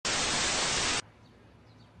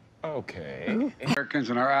Okay. Americans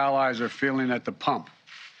and our allies are feeling at the pump.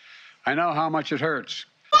 I know how much it hurts.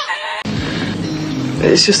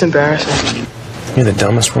 It's just embarrassing. You're the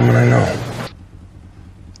dumbest woman I know.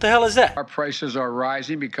 What the hell is that? Our prices are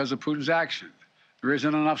rising because of Putin's action. There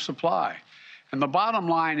isn't enough supply. And the bottom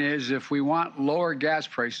line is, if we want lower gas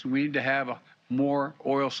prices, we need to have a more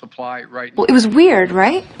oil supply right now. Well, it was weird,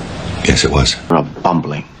 right? Yes, it was. You're a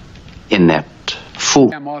bumbling, inept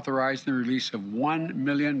fool. I'm authorizing the release of 1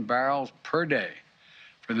 million barrels per day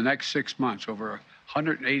for the next 6 months, over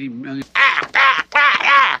 180 million.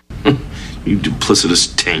 You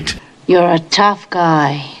duplicitous taint. You're a tough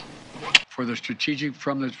guy. For the strategic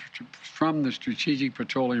from the Strategic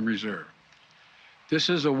Petroleum Reserve. This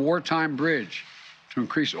is a wartime bridge to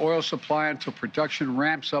increase oil supply until production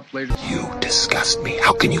ramps up later. You disgust me.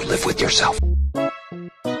 How can you live with yourself?